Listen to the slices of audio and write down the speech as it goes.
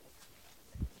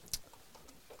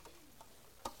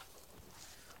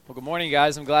Well, good morning,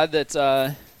 guys. I'm glad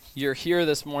that you're here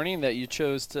this morning, that you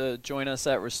chose to join us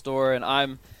at Restore, and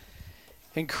I'm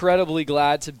incredibly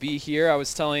glad to be here. I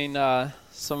was telling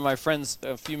some of my friends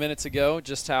a few minutes ago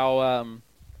just how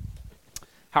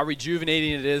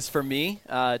rejuvenating it is for me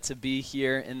to be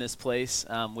here in this place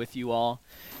with you all.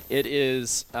 It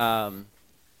is,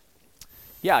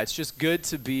 it's just good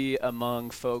to be among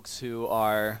folks who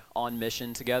are on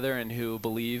mission together and who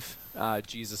believe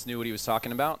Jesus knew what he was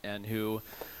talking about and who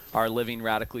are living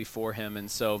radically for him.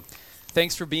 And so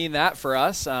thanks for being that for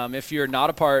us. If you're not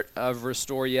a part of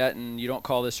Restore yet and you don't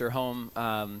call this your home,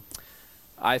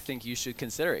 I think you should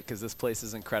consider it because this place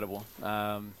is incredible.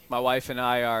 My wife and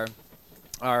I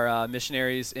are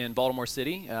missionaries in Baltimore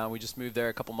City. We just moved there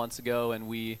a couple months ago, and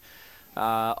we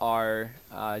are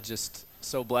just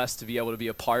so blessed to be able to be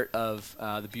a part of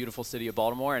the beautiful city of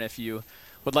Baltimore. And if you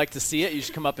would like to see it, you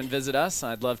should come up and visit us.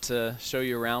 I'd love to show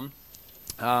you around.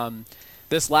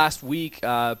 This last week,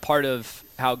 part of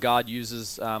how God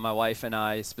uses my wife and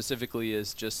I specifically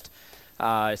is just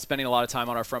spending a lot of time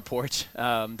on our front porch.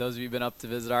 Those of you who've been up to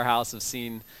visit our house have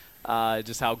seen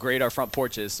just how great our front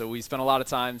porch is. So we spend a lot of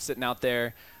time sitting out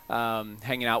there,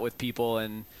 hanging out with people,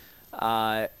 and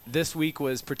this week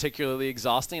was particularly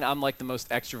exhausting. I'm like the most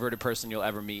extroverted person you'll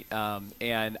ever meet,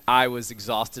 and I was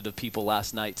exhausted of people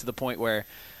last night to the point where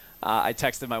I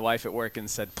texted my wife at work and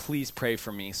said, "Please pray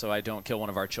for me so I don't kill one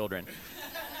of our children."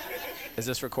 Is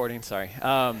this recording? Sorry.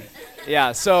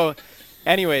 So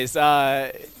anyways,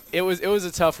 it was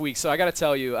a tough week. So I got to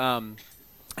tell you,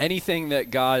 anything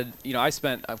that God, I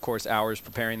spent, of course, hours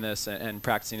preparing this and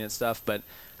practicing it and stuff, but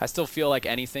I still feel like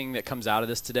anything that comes out of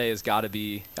this today has got to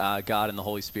be God and the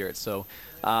Holy Spirit. So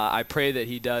I pray that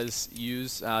he does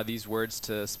use these words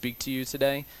to speak to you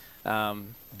today,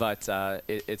 but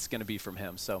it's going to be from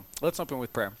him. So let's open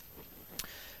with prayer.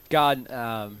 God,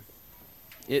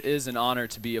 it is an honor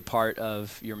to be a part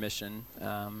of your mission.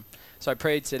 So I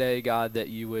pray today, God, that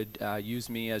you would use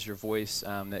me as your voice,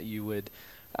 that you would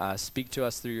speak to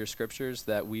us through your scriptures,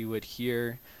 that we would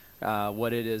hear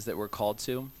what it is that we're called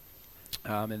to,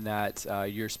 and that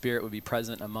your spirit would be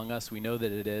present among us. We know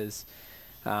that it is.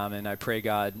 And I pray,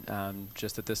 God,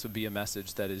 just that this would be a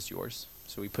message that is yours.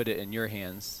 So we put it in your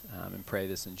hands and pray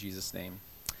this in Jesus' name.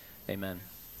 Amen.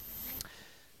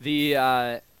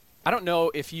 I don't know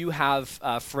if you have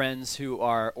friends who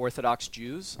are Orthodox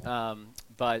Jews,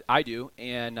 but I do.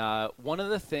 And one of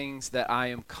the things that I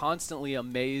am constantly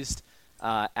amazed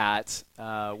at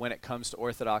when it comes to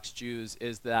Orthodox Jews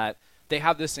is that they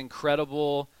have this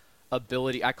incredible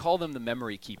ability. I call them the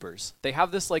memory keepers. They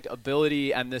have this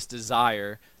ability and this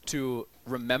desire to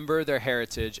remember their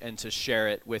heritage and to share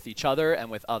it with each other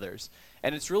and with others.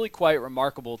 And it's really quite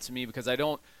remarkable to me because I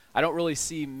don't really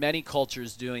see many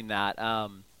cultures doing that.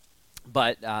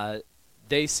 But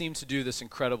they seem to do this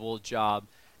incredible job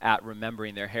at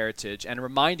remembering their heritage and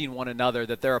reminding one another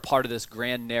that they're a part of this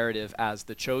grand narrative as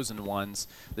the chosen ones,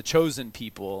 the chosen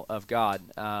people of God.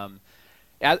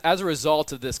 As a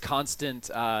result of this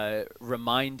constant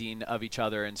reminding of each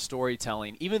other and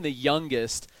storytelling, even the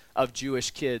youngest of Jewish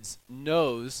kids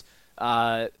knows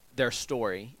their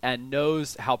story and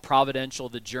knows how providential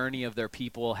the journey of their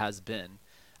people has been.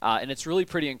 And it's really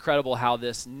pretty incredible how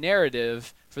this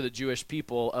narrative for the Jewish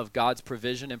people of God's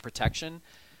provision and protection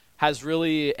has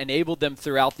really enabled them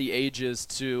throughout the ages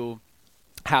to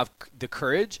have the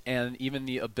courage and even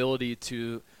the ability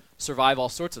to survive all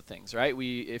sorts of things, right?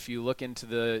 If you look into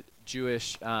the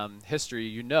Jewish history,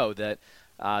 you know that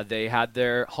they had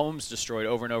their homes destroyed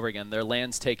over and over again, their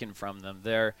lands taken from them,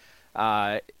 their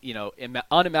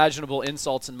unimaginable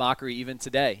insults and mockery even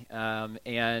today,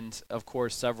 and of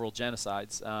course several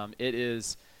genocides. It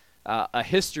is a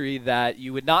history that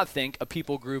you would not think a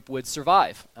people group would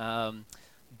survive,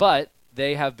 but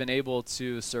they have been able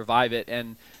to survive it.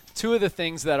 And two of the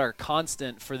things that are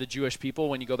constant for the Jewish people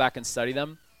when you go back and study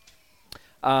them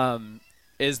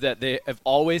is that they have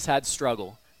always had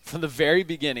struggle. From the very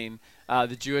beginning,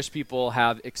 the Jewish people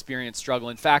have experienced struggle.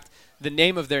 In fact, the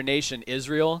name of their nation,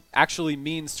 Israel, actually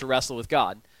means to wrestle with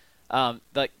God.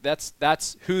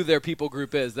 That's who their people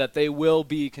group is, that they will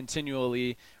be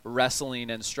continually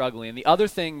wrestling and struggling. And the other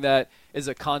thing that is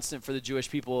a constant for the Jewish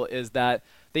people is that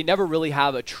they never really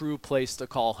have a true place to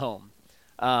call home.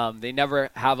 They never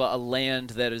have a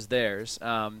land that is theirs.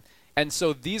 And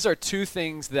so these are two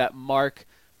things that mark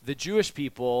the Jewish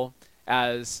people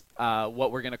as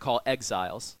what we're going to call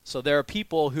exiles. So there are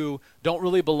people who don't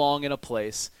really belong in a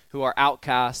place, who are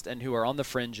outcast and who are on the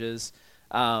fringes.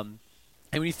 And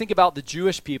when you think about the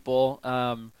Jewish people,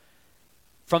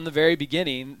 from the very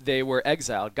beginning, they were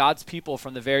exiled. God's people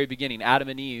from the very beginning, Adam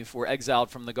and Eve, were exiled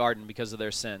from the garden because of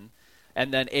their sin.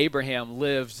 And then Abraham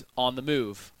lived on the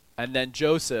move. And then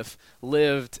Joseph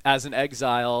lived as an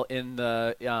exile in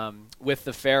the with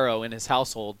the Pharaoh in his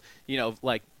household.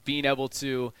 Like being able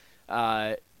to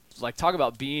like talk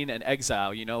about being an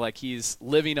exile. Like he's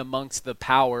living amongst the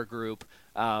power group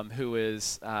who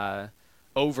is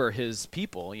over his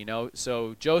people.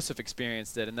 So Joseph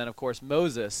experienced it, and then of course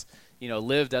Moses,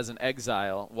 lived as an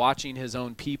exile, watching his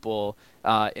own people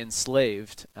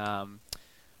enslaved.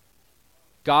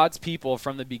 God's people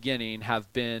from the beginning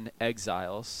have been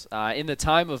exiles. In the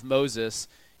time of Moses,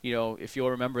 if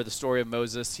you'll remember the story of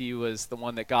Moses, he was the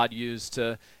one that God used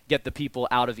to get the people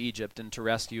out of Egypt and to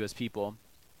rescue his people.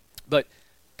 But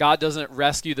God doesn't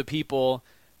rescue the people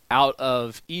out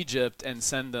of Egypt and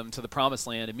send them to the promised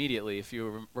land immediately. If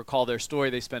you recall their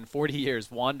story, they spend 40 years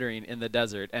wandering in the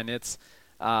desert, and it's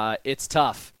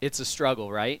tough. It's a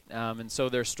struggle, right? And so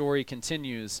their story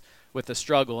continues with the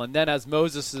struggle. And then as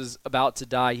Moses is about to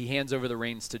die, he hands over the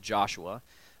reins to Joshua.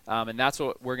 And that's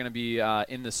what we're going to be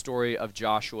in the story of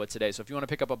Joshua today. So if you want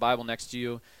to pick up a Bible next to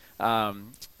you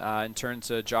and turn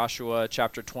to Joshua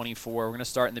chapter 24, we're going to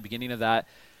start in the beginning of that.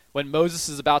 When Moses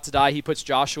is about to die, he puts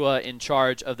Joshua in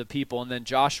charge of the people. And then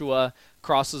Joshua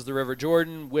crosses the River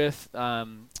Jordan with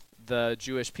the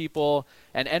Jewish people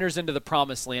and enters into the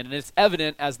promised land. And it's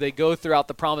evident as they go throughout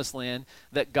the promised land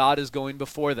that God is going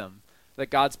before them, that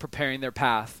God's preparing their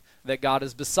path, that God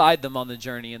is beside them on the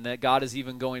journey, and that God is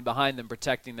even going behind them,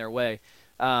 protecting their way.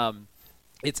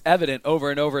 It's evident over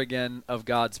and over again of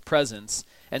God's presence.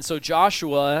 And so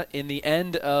Joshua, in the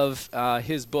end of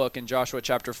his book, in Joshua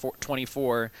chapter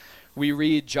 24, we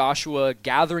read Joshua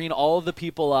gathering all of the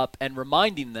people up and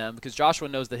reminding them, because Joshua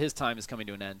knows that his time is coming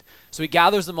to an end. So he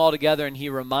gathers them all together and he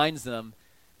reminds them,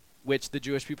 which the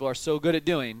Jewish people are so good at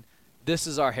doing, this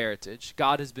is our heritage.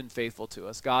 God has been faithful to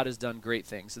us. God has done great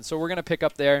things. And so we're going to pick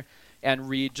up there and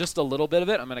read just a little bit of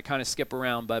it. I'm going to kind of skip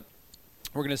around, but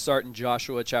we're going to start in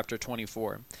Joshua chapter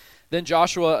 24. Then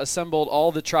Joshua assembled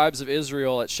all the tribes of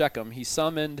Israel at Shechem. He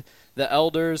summoned the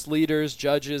elders, leaders,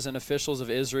 judges, and officials of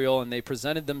Israel, and they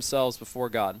presented themselves before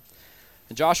God.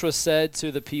 And Joshua said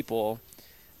to the people,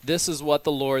 "This is what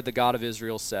the Lord, the God of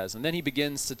Israel, says." And then he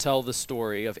begins to tell the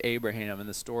story of Abraham and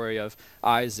the story of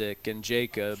Isaac and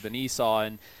Jacob and Esau.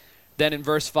 And then in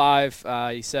verse 5,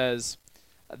 he says,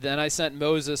 "Then I sent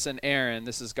Moses and Aaron,"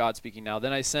 this is God speaking now,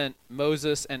 "Then I sent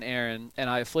Moses and Aaron, and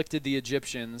I afflicted the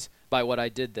Egyptians by what I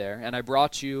did there, and I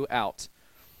brought you out.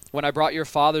 When I brought your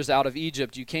fathers out of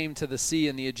Egypt, you came to the sea,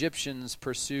 and the Egyptians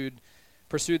pursued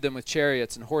them with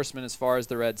chariots and horsemen as far as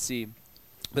the Red Sea.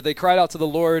 But they cried out to the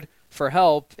Lord for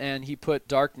help, and he put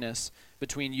darkness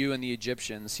between you and the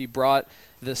Egyptians. He brought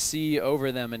the sea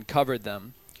over them and covered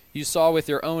them. You saw with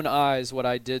your own eyes what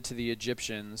I did to the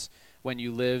Egyptians when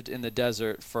you lived in the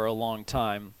desert for a long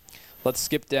time." Let's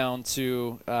skip down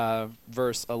to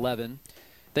verse 11.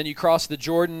 "Then you crossed the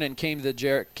Jordan and came to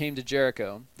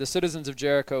Jericho. The citizens of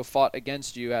Jericho fought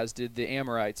against you, as did the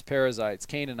Amorites, Perizzites,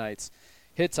 Canaanites,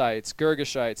 Hittites,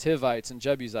 Girgashites, Hivites, and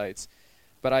Jebusites.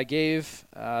 But I gave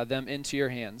them into your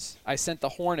hands. I sent the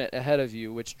hornet ahead of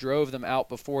you, which drove them out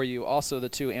before you, also the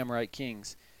 2 Amorite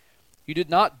kings. You did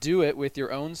not do it with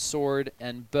your own sword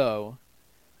and bow.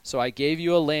 So I gave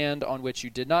you a land on which you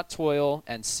did not toil,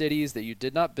 and cities that you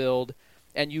did not build,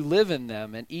 and you live in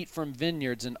them and eat from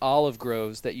vineyards and olive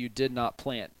groves that you did not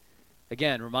plant."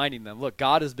 Again, reminding them, look,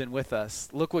 God has been with us.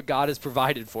 Look what God has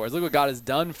provided for us. Look what God has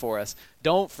done for us.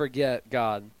 Don't forget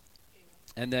God.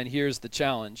 And then here's the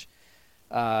challenge.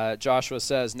 Joshua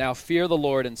says, "Now fear the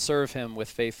Lord and serve him with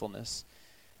faithfulness.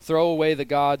 Throw away the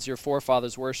gods your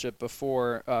forefathers worshipped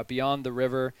beyond the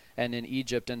river and in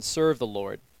Egypt, and serve the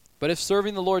Lord. But if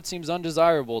serving the Lord seems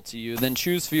undesirable to you, then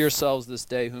choose for yourselves this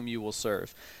day whom you will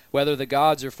serve, whether the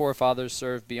gods your forefathers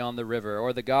served beyond the river,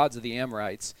 or the gods of the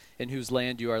Amorites, in whose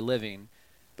land you are living."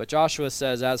 But Joshua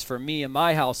says, "As for me and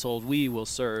my household, we will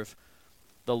serve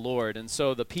the Lord." And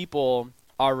so the people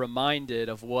are reminded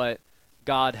of what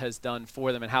God has done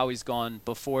for them and how he's gone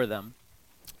before them.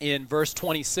 In verse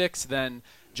 26, then,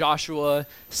 Joshua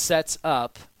sets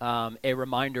up a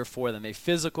reminder for them, a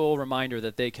physical reminder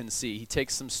that they can see. He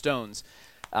takes some stones,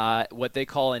 what they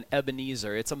call an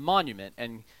Ebenezer. It's a monument,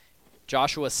 and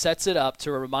Joshua sets it up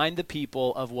to remind the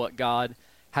people of what God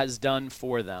has done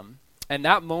for them. And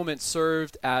that moment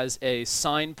served as a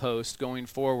signpost going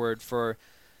forward for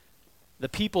the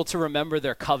people to remember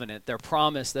their covenant, their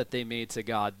promise that they made to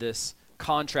God, this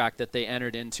contract that they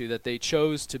entered into, that they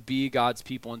chose to be God's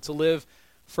people and to live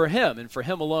for him and for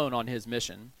him alone on his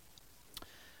mission.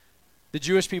 The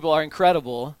Jewish people are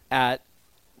incredible at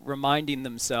reminding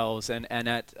themselves and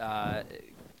at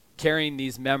carrying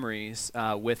these memories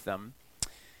with them.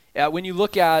 When you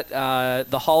look at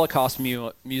the Holocaust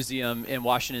Museum in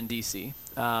Washington, D.C.,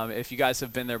 if you guys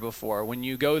have been there before, when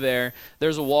you go there,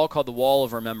 there's a wall called the Wall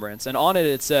of Remembrance. And on it,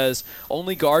 it says,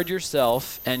 "Only guard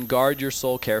yourself and guard your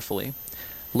soul carefully,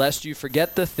 lest you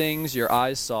forget the things your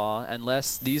eyes saw, and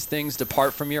lest these things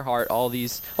depart from your heart all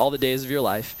the days of your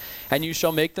life. And you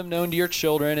shall make them known to your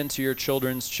children and to your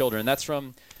children's children." That's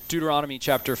from Deuteronomy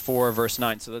chapter 4, verse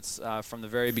 9. So that's from the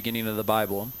very beginning of the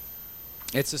Bible.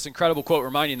 It's this incredible quote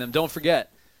reminding them, don't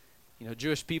forget,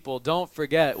 Jewish people, don't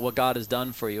forget what God has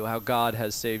done for you, how God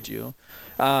has saved you.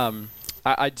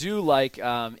 I do like,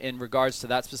 in regards to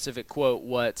that specific quote,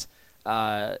 what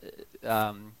Leslie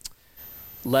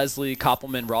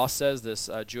Koppelman Ross says, this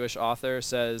Jewish author,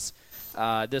 says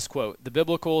this quote: "The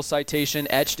biblical citation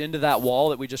etched into that wall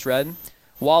that we just read,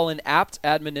 while an apt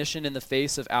admonition in the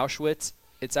face of Auschwitz,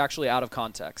 it's actually out of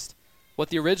context. What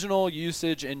the original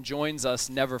usage enjoins us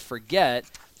never forget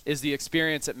is the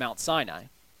experience at Mount Sinai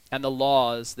and the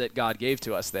laws that God gave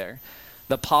to us there,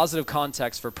 the positive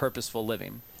context for purposeful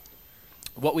living.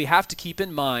 What we have to keep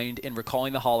in mind in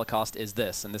recalling the Holocaust is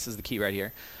this," and this is the key right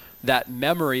here, "that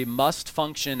memory must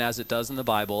function as it does in the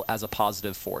Bible as a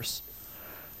positive force.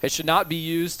 It should not be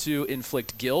used to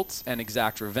inflict guilt and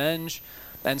exact revenge,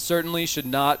 and certainly should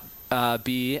not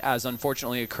be, as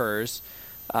unfortunately occurs,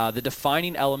 the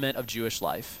defining element of Jewish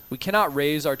life. We cannot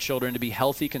raise our children to be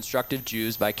healthy, constructive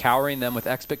Jews by cowering them with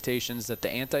expectations that the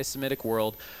anti-Semitic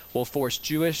world will force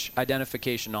Jewish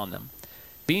identification on them.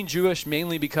 Being Jewish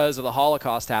mainly because of the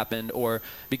Holocaust happened or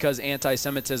because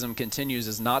anti-Semitism continues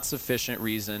is not sufficient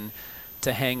reason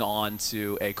to hang on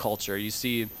to a culture." You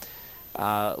see,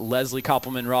 Leslie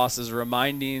Koppelman Ross is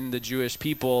reminding the Jewish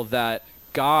people that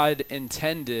God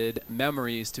intended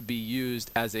memories to be used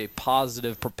as a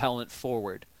positive propellant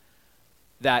forward,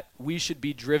 that we should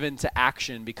be driven to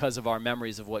action because of our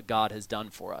memories of what God has done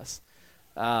for us.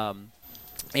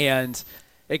 And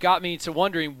it got me to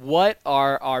wondering, what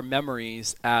are our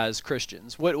memories as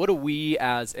Christians? What do we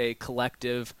as a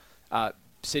collective,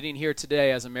 sitting here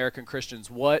today as American Christians,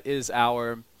 what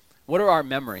are our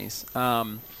memories?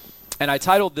 And I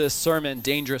titled this sermon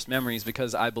 "Dangerous Memories"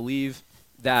 because I believe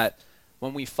that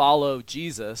when we follow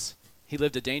Jesus, he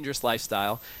lived a dangerous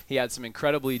lifestyle. He had some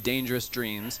incredibly dangerous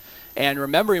dreams, and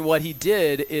remembering what he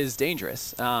did is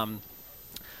dangerous.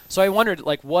 So I wondered,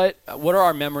 what are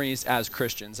our memories as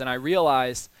Christians? And I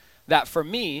realized that for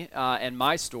me and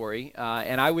my story,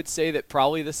 and I would say that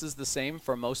probably this is the same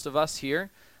for most of us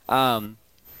here, that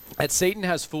Satan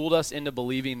has fooled us into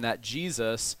believing that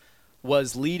Jesus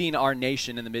was leading our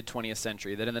nation in the mid-20th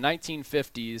century, that in the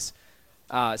 1950s,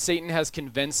 Satan has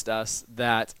convinced us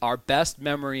that our best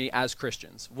memory as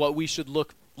Christians, what we should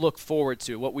look forward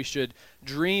to, what we should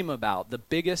dream about, the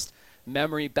best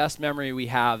memory we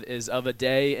have is of a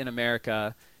day in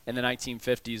America in the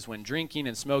 1950s when drinking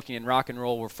and smoking and rock and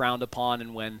roll were frowned upon,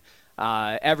 and when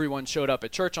everyone showed up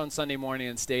at church on Sunday morning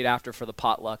and stayed after for the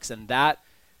potlucks, and that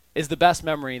is the best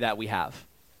memory that we have.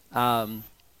 And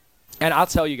I'll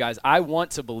tell you guys, I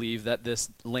want to believe that this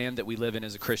land that we live in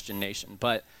is a Christian nation,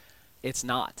 but it's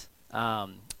not.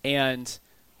 And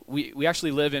we actually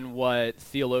live in what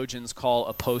theologians call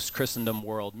a post-Christendom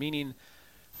world, meaning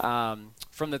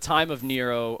from the time of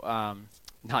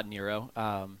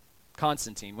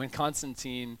Constantine, when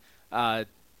Constantine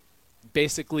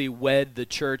basically wed the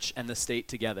church and the state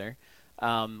together.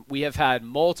 We have had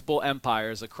multiple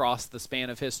empires across the span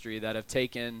of history that have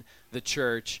taken the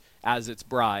church as its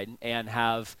bride and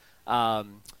have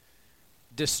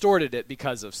distorted it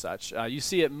because of such. You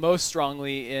see it most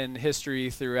strongly in history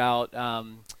throughout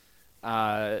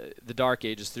the Dark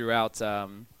Ages, throughout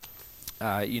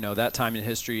that time in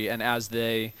history, and as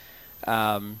the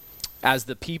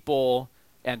people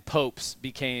and popes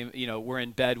became, were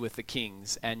in bed with the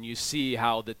kings, and you see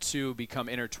how the two become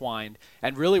intertwined.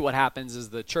 And really what happens is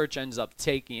the church ends up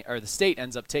taking, or the state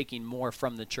ends up taking more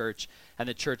from the church, and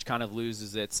the church kind of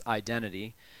loses its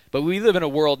identity. But we live in a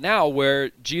world now where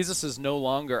Jesus is no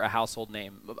longer a household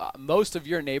name. Most of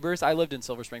your neighbors, I lived in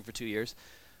Silver Spring for 2 years,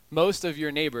 most of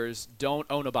your neighbors don't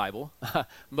own a Bible.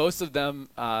 Most of them,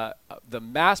 the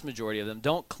mass majority of them,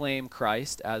 don't claim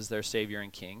Christ as their Savior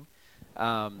and King.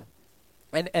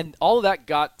 And all of that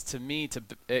got to me,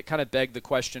 it kind of begged the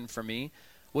question for me,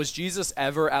 was Jesus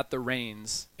ever at the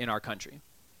reins in our country?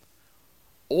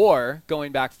 Or,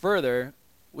 going back further,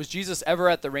 was Jesus ever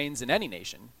at the reins in any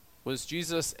nation? Was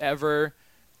Jesus ever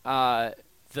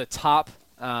the top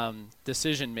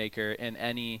decision maker in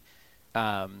any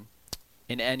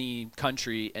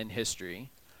country in history?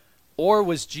 Or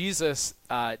was Jesus,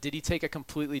 did he take a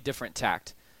completely different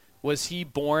tact? Was he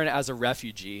born as a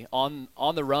refugee on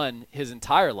the run his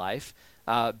entire life,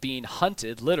 being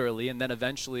hunted, literally, and then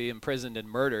eventually imprisoned and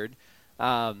murdered.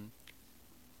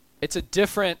 It's a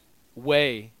different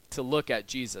way to look at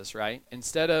Jesus, right?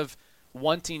 Instead of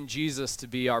wanting Jesus to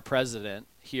be our president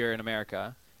here in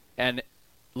America and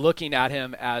looking at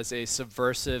him as a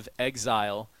subversive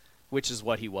exile, which is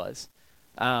what he was.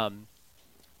 And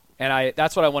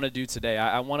that's what I want to do today.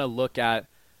 I want to look at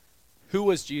who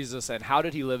was Jesus and how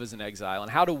did he live as an exile,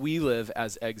 and how do we live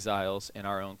as exiles in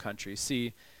our own country?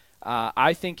 See,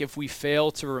 I think if we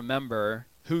fail to remember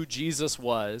who Jesus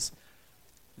was,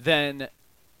 then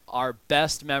our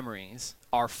best memories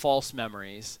are false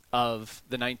memories of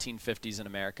the 1950s in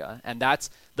America. And that's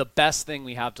the best thing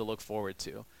we have to look forward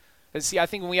to. And see, I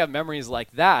think when we have memories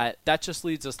like that, that just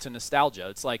leads us to nostalgia.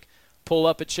 It's like, pull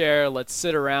up a chair, let's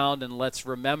sit around and let's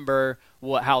remember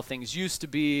how things used to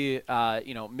be.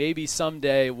 Maybe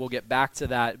someday we'll get back to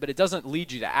that, but it doesn't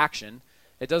lead you to action.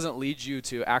 It doesn't lead you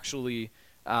to actually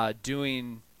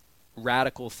doing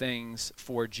radical things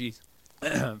for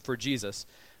for Jesus.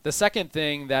 The second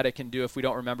thing that it can do if we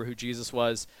don't remember who Jesus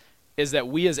was is that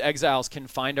we as exiles can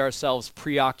find ourselves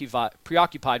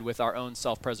preoccupied with our own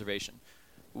self-preservation.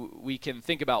 We can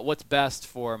think about what's best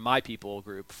for my people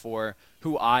group, for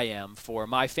who I am, for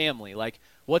my family. Like,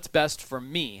 what's best for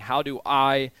me? How do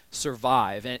I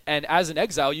survive? And as an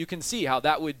exile, you can see how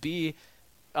that would be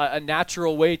a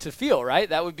natural way to feel, right?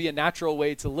 That would be a natural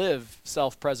way to live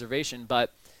self-preservation.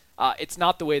 But it's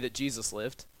not the way that Jesus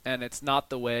lived, and it's not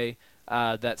the way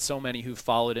that so many who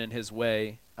followed in his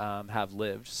way have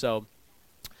lived. So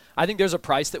I think there's a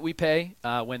price that we pay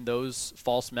when those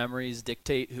false memories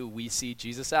dictate who we see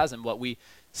Jesus as and what we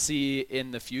see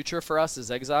in the future for us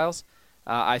as exiles.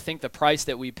 I think the price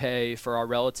that we pay for our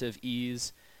relative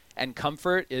ease and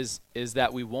comfort is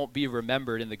that we won't be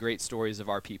remembered in the great stories of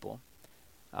our people.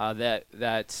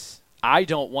 That I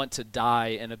don't want to die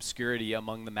in obscurity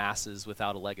among the masses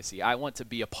without a legacy. I want to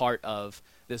be a part of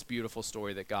this beautiful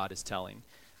story that God is telling.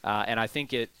 And I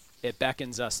think it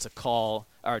beckons us to call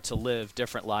or to live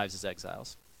different lives as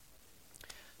exiles.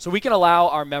 So we can allow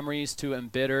our memories to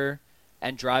embitter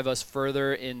and drive us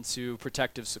further into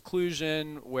protective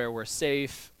seclusion where we're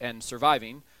safe and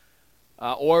surviving.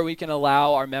 Or we can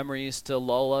allow our memories to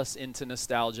lull us into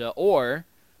nostalgia. Or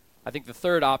I think the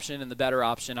third option and the better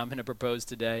option I'm going to propose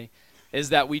today is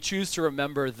that we choose to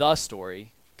remember the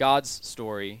story, God's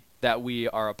story, that we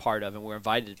are a part of and we're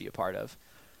invited to be a part of,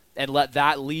 and let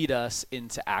that lead us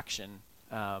into action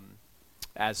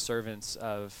as servants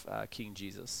of King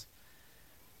Jesus.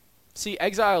 See,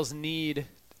 exiles need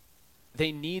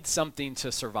something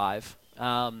to survive.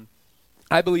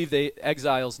 I believe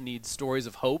exiles need stories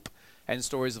of hope and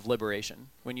stories of liberation.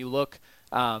 When you look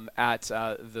at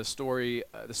the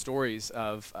stories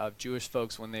of Jewish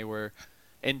folks when they were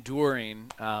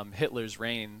enduring Hitler's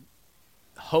reign,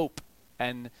 hope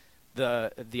and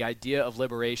the idea of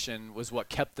liberation was what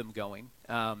kept them going.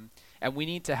 And we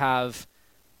need to have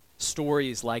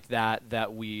stories like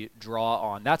that we draw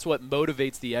on. That's what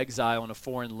motivates the exile in a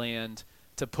foreign land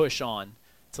to push on,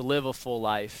 to live a full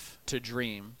life, to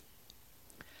dream.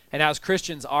 And as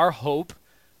Christians, our hope,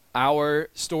 our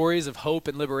stories of hope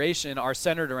and liberation are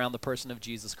centered around the person of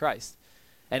Jesus Christ,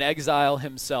 an exile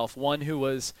himself, one who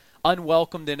was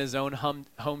unwelcomed in his own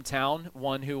hometown,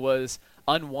 one who was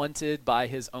unwanted by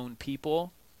his own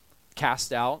people,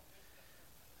 cast out.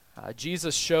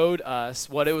 Jesus showed us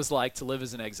what it was like to live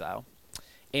as an exile,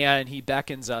 and he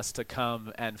beckons us to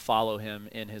come and follow him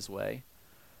in his way.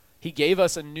 He gave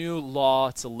us a new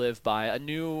law to live by, a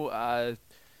new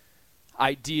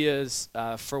ideas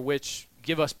for which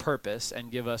give us purpose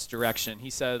and give us direction. He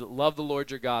said, love the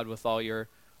Lord your God with all your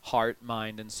heart,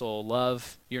 mind, and soul.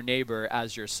 Love your neighbor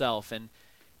as yourself. And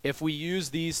if we use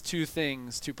these two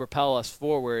things to propel us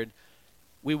forward,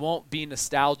 we won't be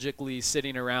nostalgically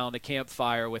sitting around a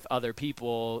campfire with other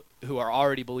people who are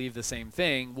already believe the same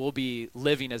thing. We'll be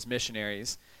living as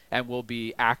missionaries, and we'll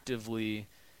be actively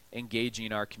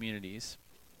engaging our communities.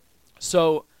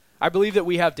 So I believe that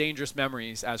we have dangerous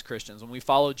memories as Christians. When we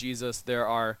follow Jesus, there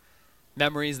are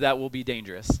memories that will be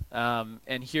dangerous.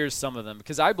 And here's some of them,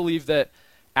 because I believe that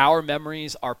our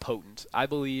memories are potent. I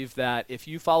believe that if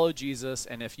you follow Jesus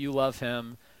and if you love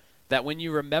him, that when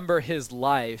you remember his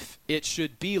life, it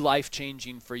should be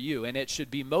life-changing for you, and it should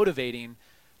be motivating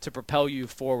to propel you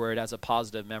forward as a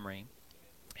positive memory.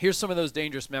 Here's some of those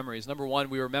dangerous memories. Number one,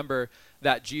 we remember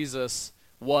that Jesus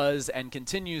was and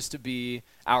continues to be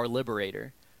our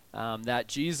liberator, that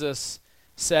Jesus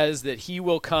says that he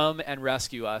will come and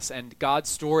rescue us, and God's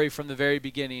story from the very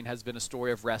beginning has been a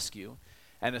story of rescue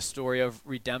and a story of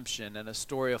redemption and a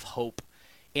story of hope.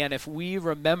 And if we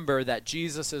remember that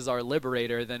Jesus is our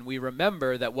liberator, then we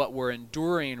remember that what we're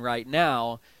enduring right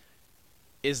now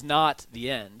is not the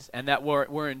end, and that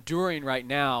we're enduring right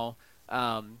now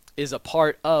is a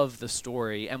part of the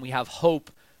story, and we have hope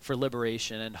for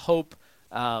liberation and hope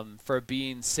for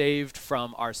being saved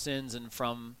from our sins and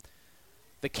from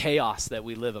the chaos that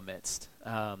we live amidst.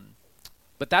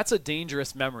 But that's a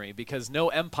dangerous memory because no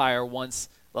empire wants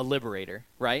a liberator,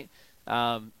 right?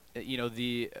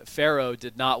 The Pharaoh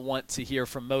did not want to hear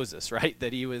from Moses, right?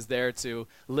 That he was there to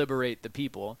liberate the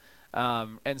people.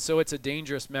 And so it's a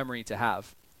dangerous memory to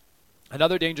have.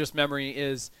 Another dangerous memory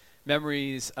is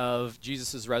memories of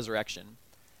Jesus' resurrection.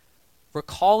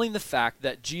 Recalling the fact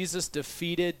that Jesus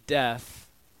defeated death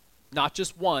not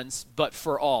just once, but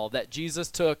for all. That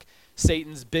Jesus took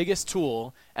Satan's biggest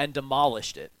tool and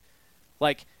demolished it.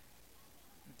 Like,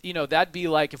 that'd be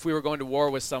like if we were going to war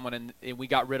with someone and we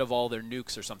got rid of all their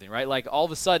nukes or something, right? Like all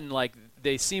of a sudden, like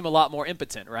they seem a lot more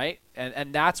impotent, right?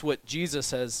 And that's what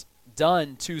Jesus has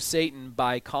done to Satan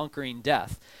by conquering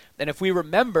death. And if we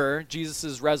remember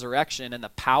Jesus' resurrection and the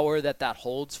power that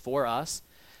holds for us,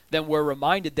 then we're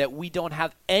reminded that we don't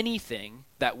have anything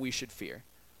that we should fear.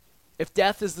 If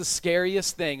death is the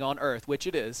scariest thing on earth, which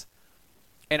it is,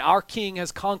 and our King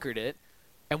has conquered it,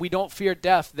 and we don't fear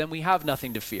death, then we have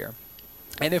nothing to fear.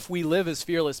 And if we live as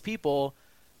fearless people,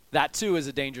 that too is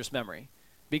a dangerous memory,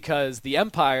 because the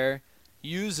empire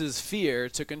uses fear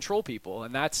to control people,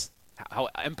 and that's how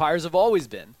empires have always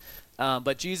been.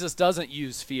 But Jesus doesn't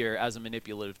use fear as a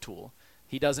manipulative tool.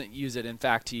 He doesn't use it. In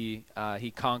fact, he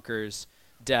conquers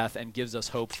death and gives us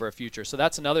hope for a future. So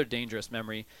that's another dangerous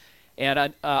memory.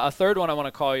 And a third one I want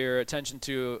to call your attention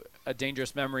to, a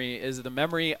dangerous memory, is the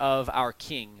memory of our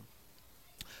King.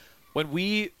 When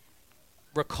we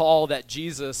recall that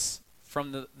Jesus,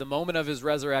 from the moment of his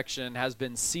resurrection, has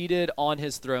been seated on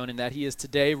his throne and that he is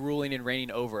today ruling and reigning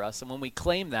over us, and when we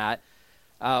claim that,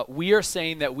 we are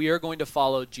saying that we are going to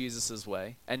follow Jesus'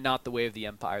 way and not the way of the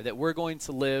empire, that we're going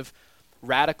to live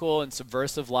radical and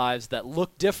subversive lives that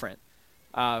look different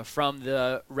from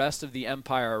the rest of the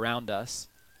empire around us.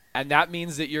 And that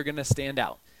means that you're going to stand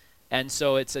out. And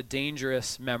so it's a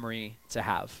dangerous memory to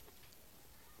have.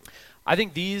 I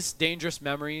think these dangerous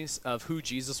memories of who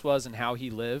Jesus was and how he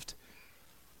lived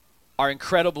are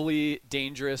incredibly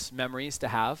dangerous memories to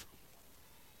have.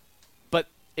 But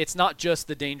it's not just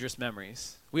the dangerous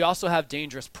memories. We also have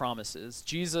dangerous promises.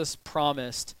 Jesus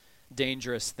promised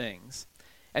dangerous things.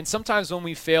 And sometimes when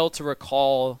we fail to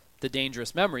recall the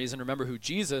dangerous memories and remember who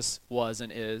Jesus was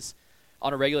and is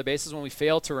on a regular basis, when we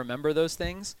fail to remember those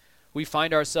things, we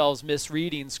find ourselves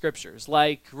misreading scriptures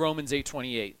like Romans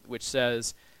 8:28, which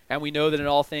says, "And we know that in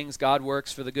all things God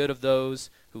works for the good of those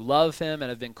who love him and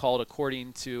have been called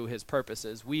according to his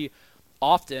purposes." We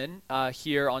often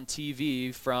hear on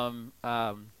TV from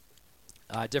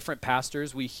different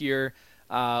pastors, we hear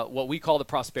what we call the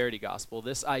prosperity gospel,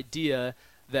 this idea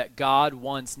that God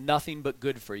wants nothing but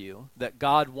good for you, that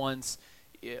God wants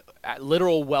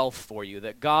literal wealth for you,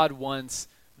 that God wants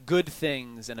good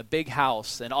things and a big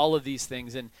house and all of these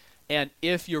things. And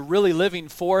if you're really living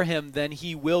for him, then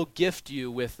he will gift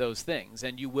you with those things,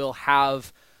 and you will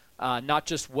have not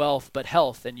just wealth but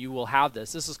health, and you will have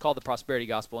this. This is called the prosperity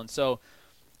gospel. And so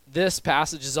this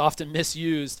passage is often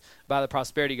misused by the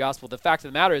prosperity gospel. The fact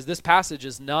of the matter is this passage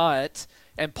is not,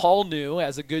 and Paul knew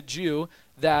as a good Jew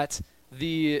that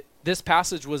this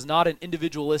passage was not an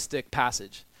individualistic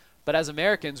passage. But as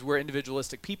Americans, we're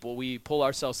individualistic people. We pull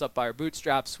ourselves up by our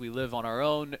bootstraps. We live on our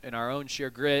own, in our own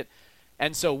sheer grit.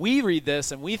 And so we read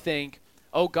this and we think,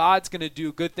 oh, God's going to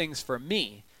do good things for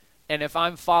me. And if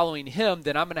I'm following him,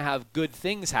 then I'm going to have good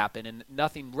things happen and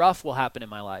nothing rough will happen in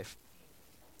my life.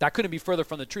 That couldn't be further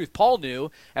from the truth. Paul knew,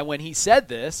 and when he said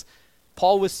this,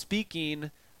 Paul was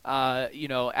speaking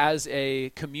as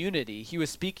a community. He was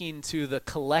speaking to the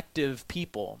collective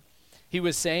people. He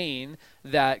was saying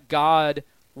that God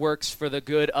works for the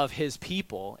good of his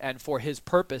people and for his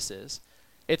purposes.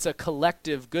 It's a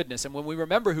collective goodness. And when we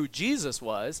remember who Jesus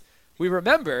was, we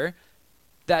remember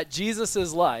that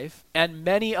Jesus' life and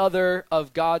many other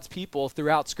of God's people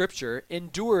throughout Scripture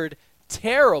endured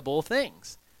terrible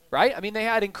things, right? I mean, they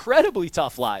had incredibly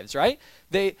tough lives, right?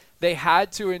 They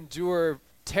had to endure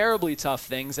terribly tough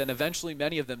things, and eventually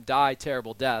many of them died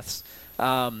terrible deaths.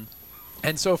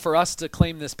 And so for us to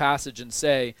claim this passage and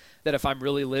say that if I'm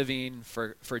really living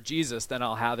for Jesus, then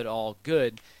I'll have it all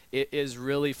good, it is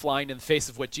really flying in the face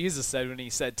of what Jesus said when he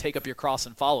said, take up your cross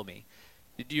and follow me.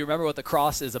 Do you remember what the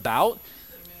cross is about?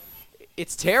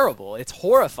 It's terrible. It's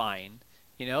horrifying.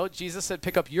 Jesus said,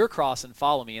 pick up your cross and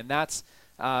follow me. And that's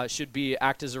should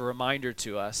act as a reminder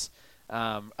to us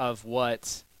of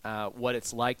what what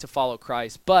it's like to follow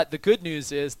Christ. But the good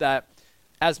news is that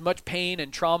as much pain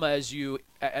and trauma as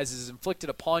is inflicted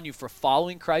upon you for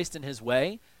following Christ in his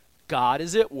way, God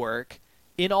is at work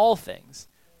in all things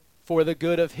for the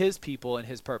good of his people and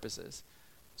his purposes.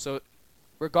 So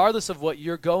regardless of what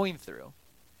you're going through,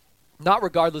 not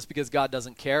regardless because God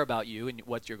doesn't care about you and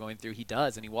what you're going through, he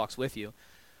does, and he walks with you.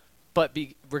 But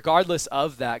regardless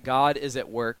of that, God is at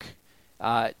work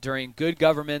during good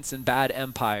governments and bad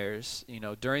empires,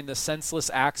 during the senseless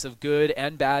acts of good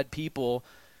and bad people.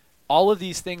 All of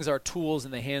these things are tools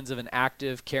in the hands of an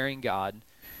active, caring God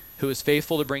who is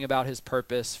faithful to bring about his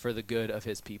purpose for the good of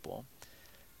his people.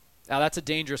 Now, that's a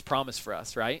dangerous promise for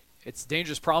us, right? It's a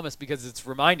dangerous promise because it's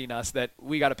reminding us that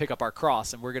we got to pick up our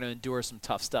cross and we're going to endure some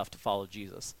tough stuff to follow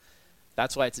Jesus.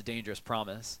 That's why it's a dangerous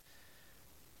promise.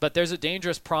 But there's a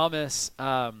dangerous promise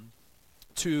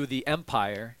to the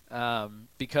empire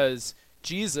because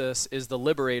Jesus is the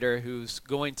liberator who's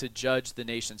going to judge the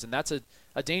nations. And that's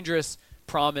a dangerous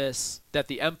promise that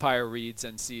the empire reads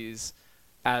and sees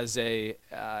as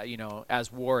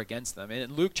as war against them. And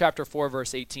in Luke chapter 4,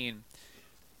 verse 18,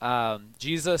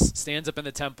 Jesus stands up in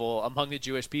the temple among the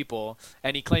Jewish people,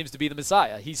 and he claims to be the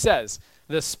Messiah. He says,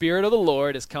 "The Spirit of the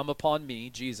Lord has come upon me,"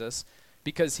 Jesus,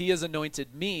 "because he has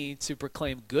anointed me to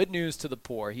proclaim good news to the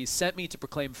poor. He sent me to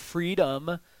proclaim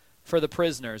freedom for the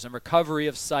prisoners and recovery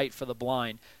of sight for the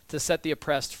blind, to set the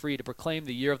oppressed free, to proclaim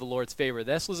the year of the Lord's favor."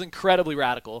 This was incredibly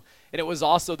radical, and it was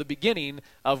also the beginning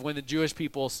of when the Jewish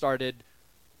people started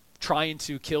trying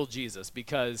to kill Jesus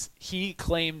because he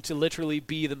claimed to literally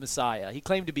be the Messiah. He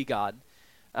claimed to be God.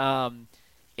 And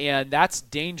that's a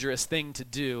dangerous thing to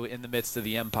do in the midst of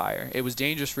the empire. It was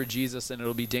dangerous for Jesus, and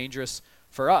it'll be dangerous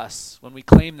for us when we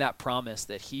claim that promise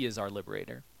that he is our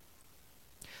liberator.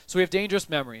 So we have dangerous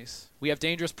memories. We have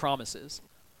dangerous promises.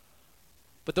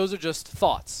 But those are just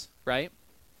thoughts, right?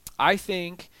 I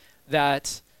think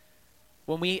that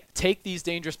when we take these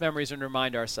dangerous memories and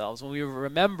remind ourselves, when we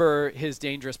remember his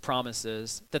dangerous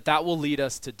promises, that will lead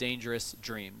us to dangerous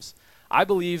dreams. I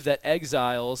believe that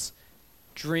exiles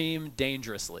dream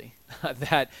dangerously,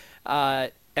 that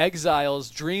exiles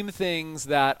dream things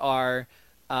that are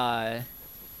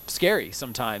scary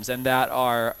sometimes and that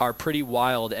are pretty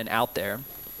wild and out there.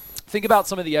 Think about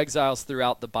some of the exiles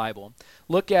throughout the Bible.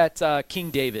 Look at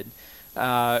King David,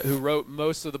 who wrote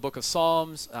most of the book of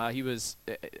Psalms. He was,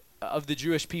 of the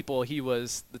Jewish people, he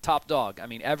was the top dog. I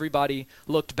mean, everybody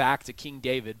looked back to King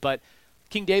David. But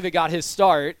King David got his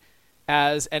start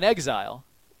as an exile,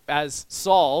 as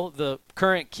Saul, the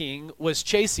current king, was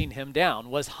chasing him down,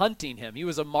 was hunting him. He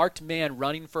was a marked man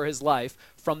running for his life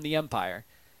from the empire.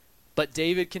 But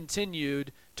David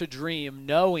continued to dream,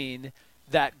 knowing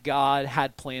that God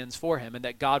had plans for him and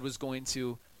that God was going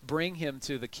to bring him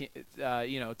to the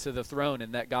to the throne,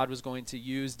 and that God was going to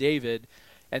use David.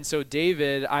 And so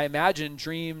David, I imagine,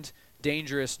 dreamed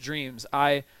dangerous dreams.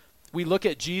 We look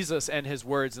at Jesus and his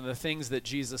words and the things that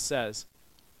Jesus says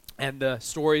and the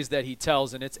stories that he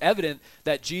tells, and it's evident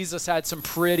that Jesus had some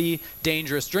pretty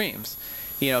dangerous dreams.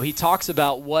 He talks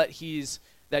about that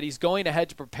he's going ahead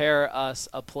to prepare us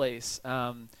a place.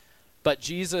 But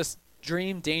Jesus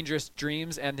dreamed dangerous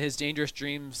dreams, and his dangerous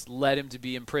dreams led him to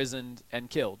be imprisoned and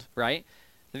killed, right?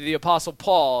 The Apostle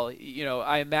Paul,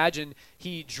 I imagine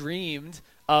he dreamed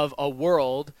of a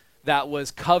world that was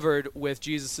covered with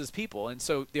Jesus's people. And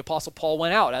so the Apostle Paul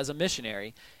went out as a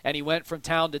missionary, and he went from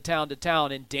town to town to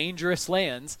town in dangerous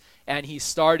lands, and he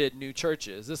started new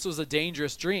churches. This was a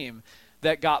dangerous dream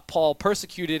that got Paul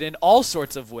persecuted in all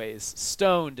sorts of ways,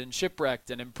 stoned and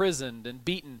shipwrecked and imprisoned and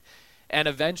beaten, and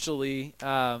eventually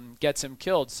gets him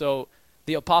killed. So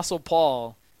the Apostle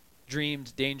Paul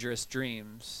dreamed dangerous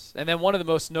dreams. And then one of the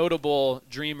most notable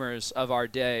dreamers of our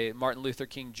day, Martin Luther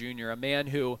King Jr., a man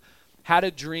who had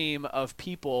a dream of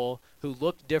people who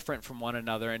looked different from one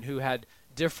another and who had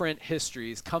different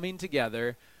histories coming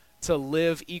together to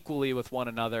live equally with one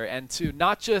another, and to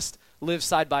not just live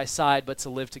side by side, but to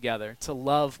live together, to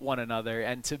love one another,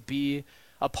 and to be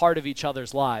a part of each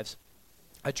other's lives.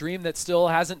 A dream that still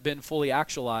hasn't been fully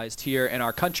actualized here in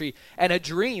our country, and a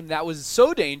dream that was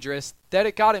so dangerous that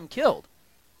it got him killed.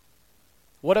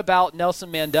 What about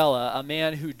Nelson Mandela, a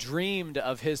man who dreamed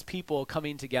of his people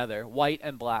coming together, white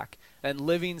and black, and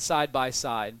living side by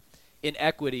side in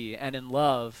equity and in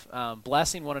love,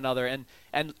 blessing one another,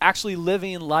 and actually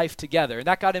living life together. And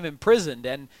that got him imprisoned,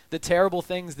 and the terrible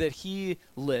things that he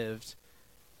lived.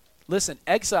 Listen,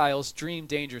 exiles dream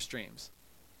dangerous dreams.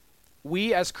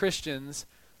 We as Christians,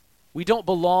 we don't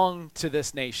belong to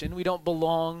this nation. We don't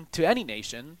belong to any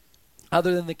nation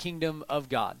other than the kingdom of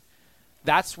God.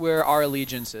 That's where our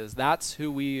allegiance is. That's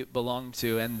who we belong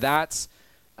to. And that's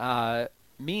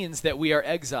means that we are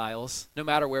exiles no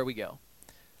matter where we go.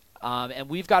 And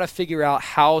we've got to figure out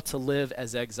how to live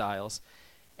as exiles.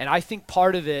 And I think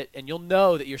part of it, and you'll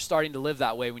know that you're starting to live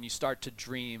that way when you start to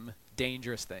dream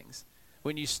dangerous things.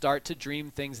 When you start to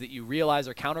dream things that you realize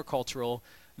are countercultural,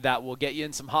 that will get you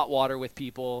in some hot water with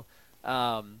people.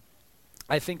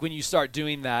 I think when you start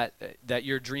doing that, that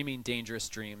you're dreaming dangerous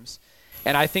dreams.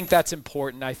 And I think that's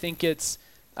important. I think it's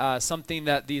something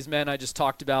that these men I just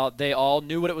talked about, they all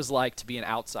knew what it was like to be an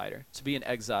outsider, to be an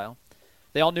exile.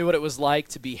 They all knew what it was like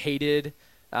to be hated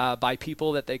by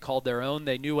people that they called their own.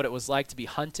 They knew what it was like to be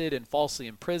hunted and falsely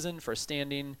imprisoned for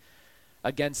standing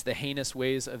against the heinous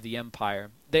ways of the empire.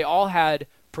 They all had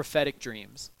prophetic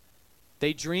dreams.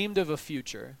 They dreamed of a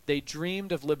future. They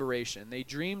dreamed of liberation. They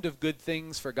dreamed of good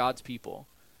things for God's people.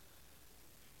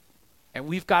 And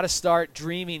we've got to start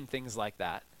dreaming things like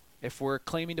that. If we're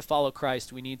claiming to follow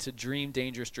Christ, we need to dream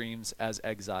dangerous dreams as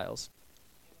exiles.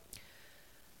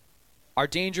 Our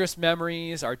dangerous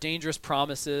memories, our dangerous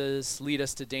promises lead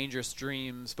us to dangerous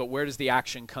dreams, but where does the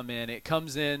action come in? It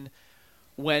comes in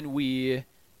when we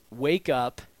wake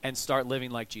up and start living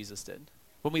like Jesus did.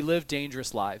 When we live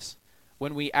dangerous lives.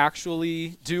 When we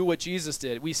actually do what Jesus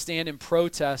did. We stand in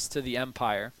protest to the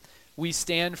empire. We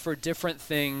stand for different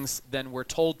things than we're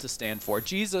told to stand for.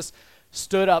 Jesus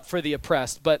stood up for the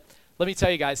oppressed, but let me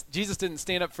tell you guys, Jesus didn't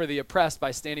stand up for the oppressed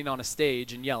by standing on a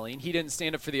stage and yelling. He didn't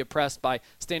stand up for the oppressed by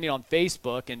standing on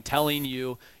Facebook and telling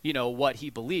you, what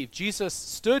he believed. Jesus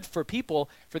stood for people,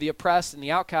 for the oppressed and the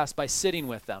outcast, by sitting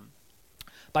with them,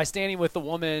 by standing with the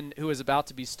woman who was about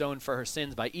to be stoned for her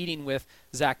sins, by eating with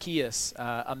Zacchaeus,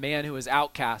 a man who was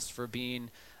outcast for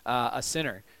being a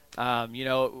sinner.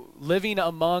 Living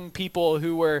among people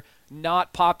who were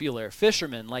not popular,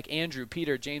 fishermen like Andrew,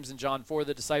 Peter, James, and John, 4 of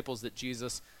the disciples that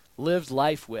Jesus lived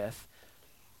life with.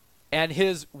 And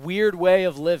his weird way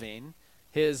of living,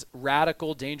 his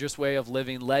radical, dangerous way of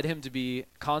living, led him to be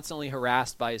constantly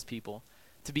harassed by his people,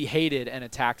 to be hated and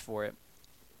attacked for it.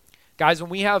 Guys, when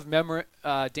we have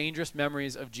dangerous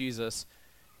memories of Jesus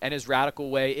and his radical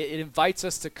way, it invites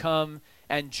us to come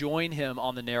and join him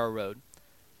on the narrow road,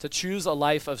 to choose a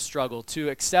life of struggle, to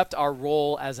accept our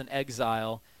role as an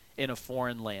exile in a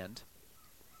foreign land.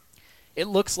 It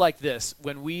looks like this.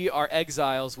 When we are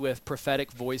exiles with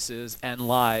prophetic voices and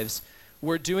lives,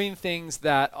 we're doing things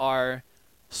that are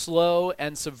slow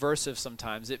and subversive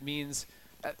sometimes. It means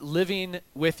living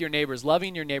with your neighbors,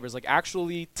 loving your neighbors, like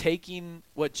actually taking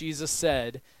what Jesus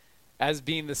said as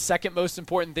being the second most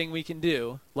important thing we can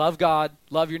do. Love God,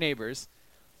 love your neighbors.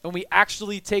 When we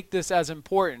actually take this as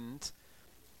important,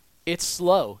 it's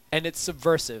slow and it's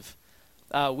subversive.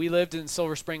 We lived in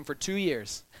Silver Spring for 2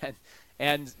 years,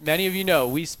 and many of you know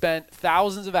we spent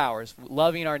thousands of hours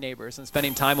loving our neighbors and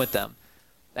spending time with them.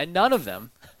 And none of them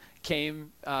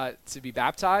came to be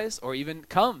baptized or even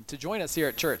come to join us here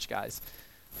at church, guys.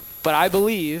 But I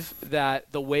believe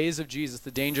that the ways of Jesus, the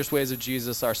dangerous ways of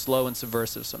Jesus, are slow and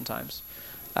subversive sometimes.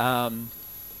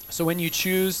 So when you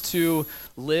choose to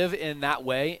live in that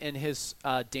way, in his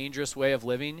dangerous way of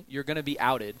living, you're going to be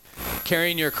outed.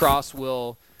 Carrying your cross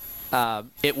will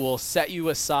set you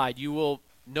aside. You will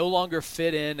no longer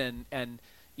fit in and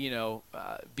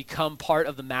become part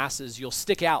of the masses. You'll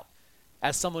stick out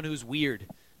as someone who's weird,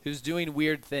 who's doing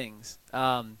weird things.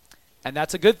 And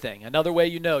that's a good thing. Another way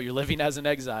you're living as an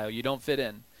exile. You don't fit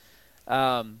in.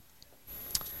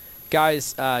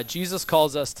 Guys, Jesus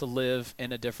calls us to live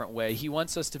in a different way. He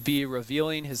wants us to be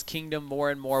revealing his kingdom more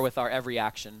and more with our every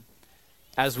action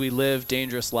as we live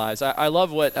dangerous lives. I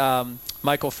love what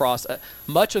Michael Frost,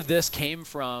 much of this came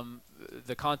from,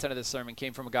 the content of this sermon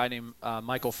came from a guy named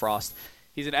Michael Frost.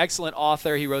 He's an excellent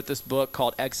author. He wrote this book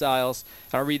called Exiles.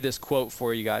 And I'll read this quote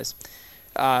for you guys.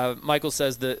 Michael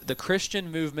says, the Christian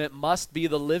movement must be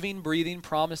the living, breathing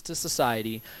promise to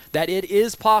society that it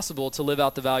is possible to live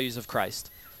out the values of Christ.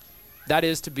 That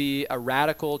is, to be a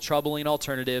radical, troubling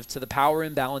alternative to the power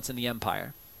imbalance in the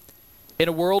empire. In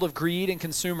a world of greed and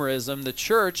consumerism, the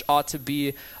church ought to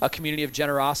be a community of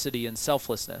generosity and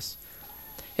selflessness.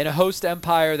 In a host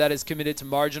empire that is committed to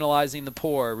marginalizing the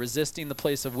poor, resisting the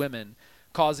place of women,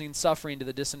 causing suffering to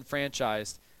the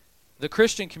disenfranchised, the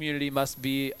Christian community must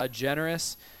be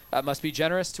generous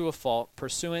to a fault,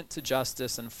 pursuant to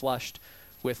justice, and flushed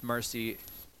with mercy.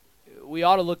 We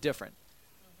ought to look different.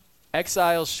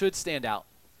 Exiles should stand out.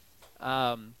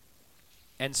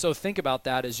 And so think about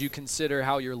that as you consider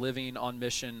how you're living on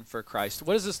mission for Christ.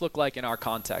 What does this look like in our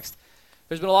context?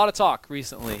 There's been a lot of talk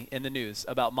recently in the news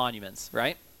about monuments,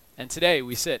 right? And today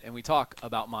we sit and we talk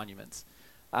about monuments.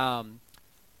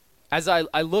 As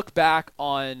I look back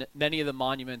on many of the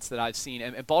monuments that I've seen,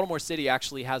 and Baltimore City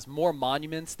actually has more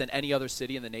monuments than any other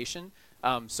city in the nation.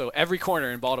 So every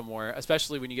corner in Baltimore,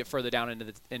 especially when you get further down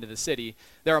into the city,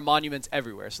 there are monuments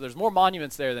everywhere. So there's more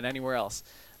monuments there than anywhere else.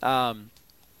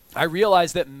 I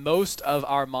realize that most of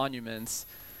our monuments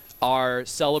are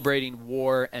celebrating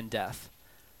war and death.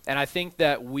 And I think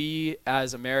that we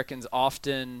as Americans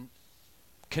often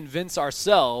convince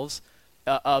ourselves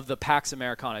of the Pax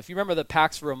Americana. If you remember the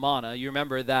Pax Romana, you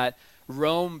remember that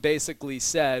Rome basically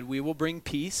said, we will bring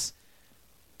peace,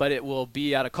 but it will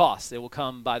be at a cost. It will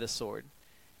come by the sword.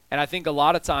 And I think a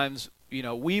lot of times,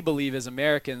 we believe as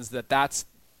Americans that that's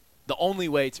the only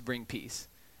way to bring peace.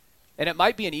 And it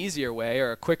might be an easier way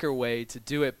or a quicker way to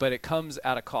do it, but it comes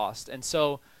at a cost. And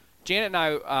so Janet and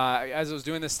I, as I was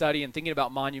doing this study and thinking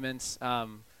about monuments, I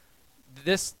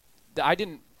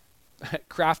didn't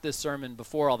craft this sermon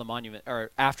before all the monument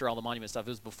or after all the monument stuff. It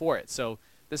was before it. So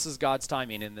this is God's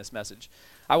timing in this message.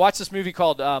 I watched this movie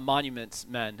called Monuments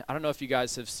Men. I don't know if you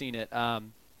guys have seen it.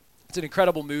 It's an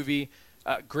incredible movie,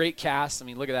 great cast. I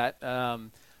mean, look at that.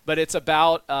 But it's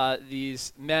about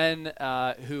these men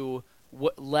who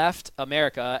left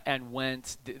America and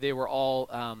went. They were all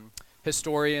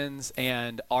historians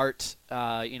and art,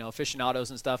 aficionados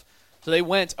and stuff. So they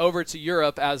went over to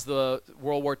Europe as the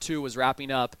World War II was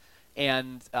wrapping up,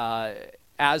 and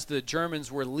as the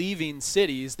Germans were leaving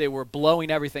cities, they were blowing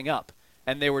everything up,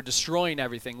 and they were destroying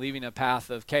everything, leaving a path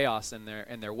of chaos in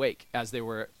their wake as they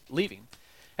were leaving.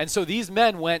 And so these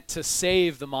men went to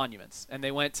save the monuments, and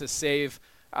they went to save.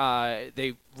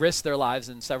 They risked their lives,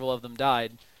 and several of them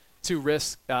died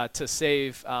to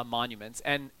save monuments.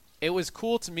 And it was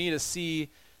cool to me to see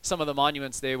some of the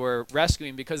monuments they were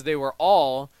rescuing, because they were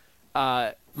all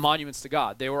monuments to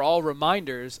God. They were all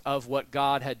reminders of what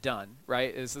God had done,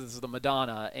 right? This is the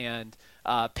Madonna and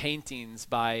paintings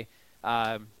by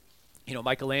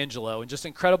Michelangelo and just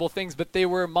incredible things, but they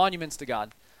were monuments to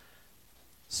God.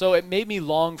 So it made me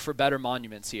long for better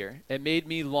monuments here. It made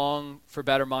me long for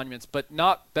better monuments, but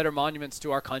not better monuments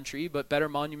to our country, but better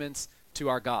monuments to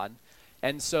our God.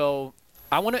 And so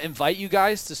I want to invite you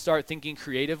guys to start thinking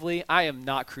creatively. I am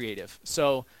not creative.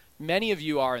 So many of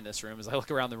you are in this room as I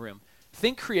look around the room.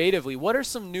 Think creatively. What are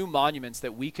some new monuments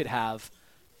that we could have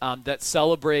that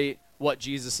celebrate what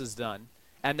Jesus has done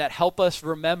and that help us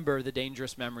remember the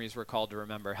dangerous memories we're called to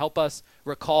remember? Help us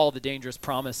recall the dangerous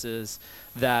promises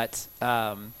that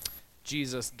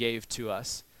Jesus gave to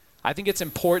us. I think it's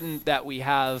important that we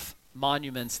have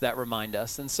monuments that remind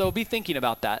us. And so be thinking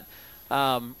about that.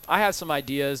 I have some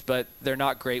ideas, but they're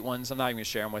not great ones. I'm not even going to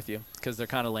share them with you because they're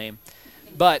kind of lame.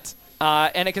 But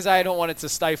and because I don't want it to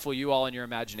stifle you all in your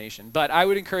imagination. But I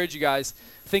would encourage you guys,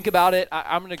 think about it.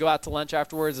 I'm going to go out to lunch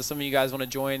afterwards if some of you guys want to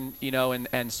join,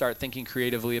 and start thinking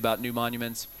creatively about new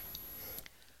monuments.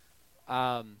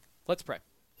 Let's pray.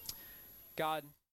 God.